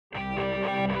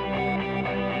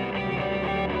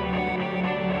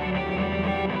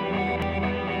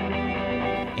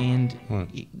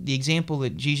And the example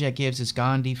that Zizek gives is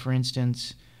Gandhi, for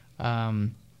instance.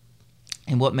 And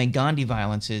what made Gandhi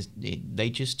violence is they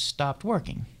just stopped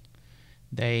working.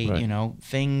 They, right. you know,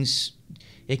 things.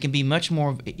 It can be much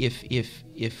more if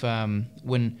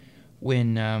when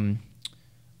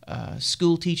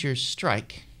school teachers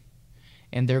strike,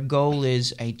 and their goal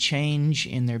is a change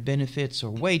in their benefits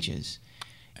or wages.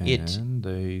 And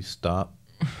they stop.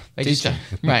 They just stop.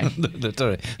 Right. That's all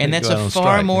right. And They that's go out a on far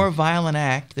strike. more violent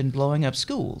act than blowing up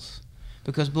schools,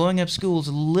 because blowing up schools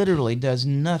literally does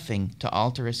nothing to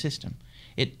alter a system.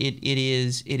 It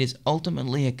is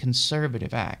ultimately a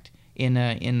conservative act in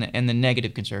the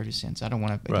negative conservative sense. I don't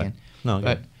want to again. Right.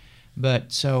 No.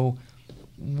 But so,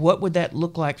 what would that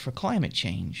look like for climate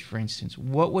change, for instance?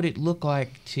 What would it look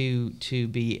like to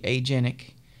be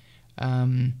agenic,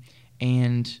 and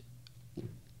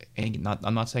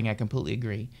I'm not saying I completely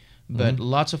agree, but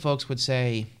lots of folks would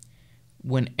say,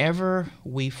 whenever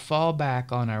we fall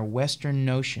back on our Western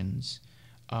notions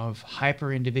of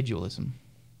hyper-individualism,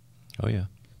 Oh yeah.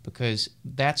 because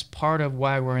that's part of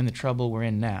why we're in the trouble we're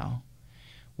in now,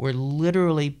 we're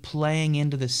literally playing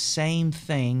into the same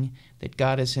thing that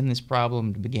got us in this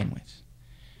problem to begin with.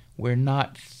 We're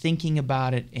not thinking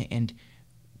about it, and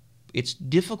it's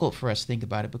difficult for us to think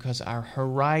about it because our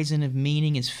horizon of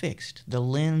meaning is fixed. The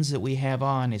lens that we have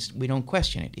on is, we don't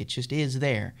question it. It just is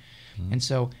there. And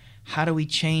so how do we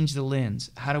change the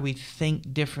lens? How do we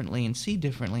think differently and see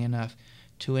differently enough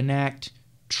to enact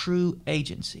true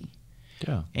agency?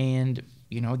 Yeah. And,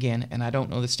 you know, again, and I don't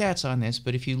know the stats on this,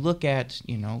 but if you look at,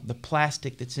 you know, the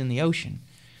plastic that's in the ocean,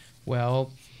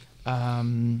 well,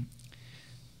 where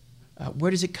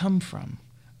does it come from?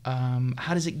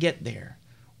 How does it get there?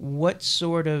 What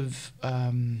sort of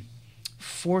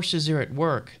forces are at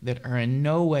work that are in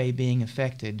no way being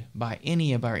affected by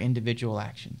any of our individual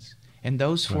actions? And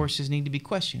those forces need to be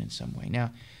questioned in some way.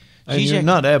 Now, And you're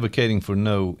not advocating for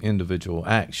no individual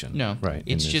action. No, right.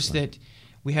 It's just that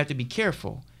we have to be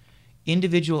careful.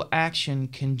 Individual action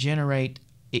can generate,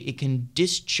 it can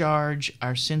discharge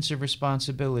our sense of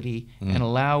responsibility and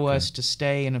allow us to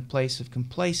stay in a place of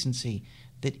complacency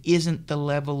that isn't the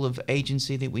level of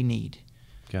agency that we need.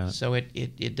 Got it. So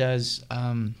it does.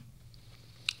 And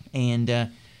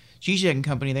Zizek and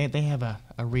company, they have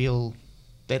a real,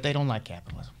 they don't like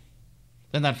capitalism.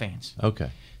 They're not fans. Okay.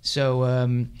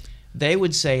 So they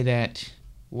would say that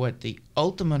what the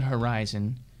ultimate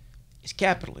horizon is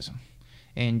capitalism.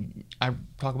 And I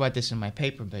talk about this in my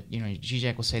paper, but you know,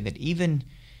 Zizek will say that even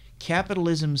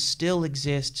capitalism still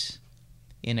exists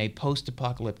in a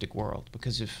post-apocalyptic world,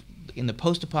 because if in the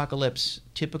post-apocalypse,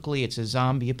 typically it's a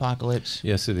zombie apocalypse.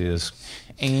 Yes, it is.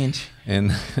 And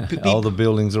all the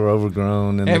buildings are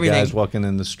overgrown, and everything. the guy's walking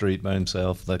in the street by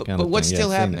himself. That kind of thing. But what's still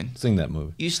happening? Seen that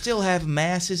movie. You still have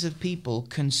masses of people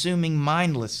consuming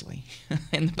mindlessly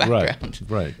in the background.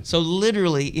 Right. So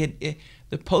literally,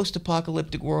 the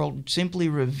post-apocalyptic world simply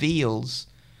reveals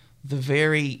the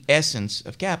very essence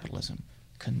of capitalism: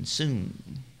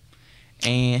 consume.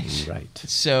 And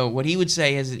so what he would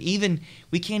say is that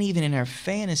we can't even in our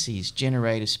fantasies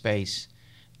generate a space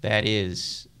that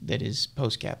is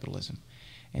post-capitalism.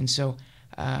 And so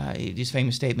his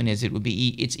famous statement is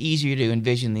it's easier to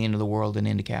envision the end of the world than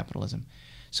into capitalism.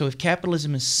 So if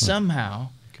capitalism is somehow,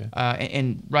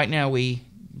 and right now we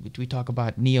talk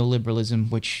about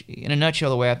neoliberalism, which in a nutshell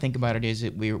the way I think about it is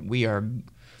that we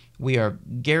are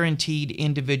guaranteed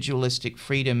individualistic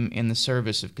freedom in the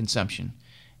service of consumption,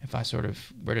 if I sort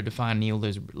of were to define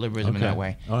neoliberalism in that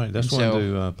way. All right, that's one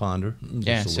to ponder.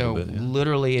 Yeah, so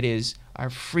literally it is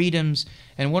our freedoms.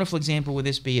 And a wonderful example would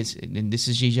this be is, and this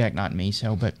is Zizek, not me,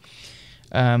 but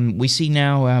we see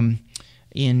now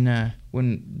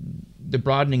when the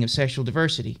broadening of sexual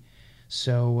diversity.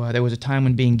 So there was a time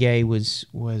when being gay was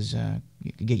could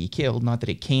get you killed. Not that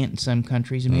it can't in some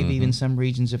countries and maybe even some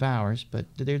regions of ours, but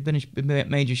there's been a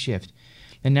major shift.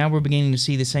 And now we're beginning to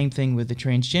see the same thing with the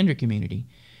transgender community.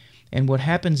 And what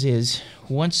happens is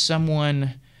once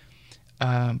someone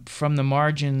from the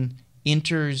margin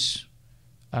enters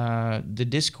the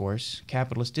discourse,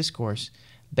 capitalist discourse,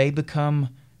 they become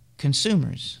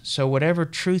consumers. So whatever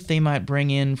truth they might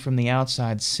bring in from the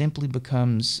outside simply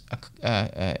becomes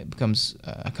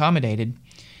accommodated.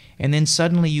 And then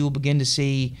suddenly you will begin to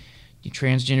see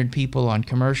transgendered people on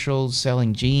commercials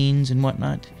selling jeans and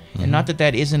whatnot. And not that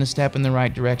that isn't a step in the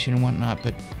right direction and whatnot,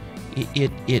 but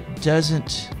it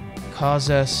doesn't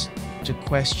cause us to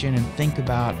question and think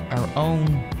about our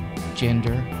own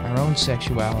gender, our own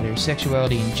sexuality, or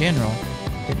sexuality in general,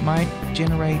 that might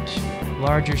generate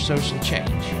larger social change.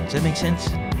 Does that make sense?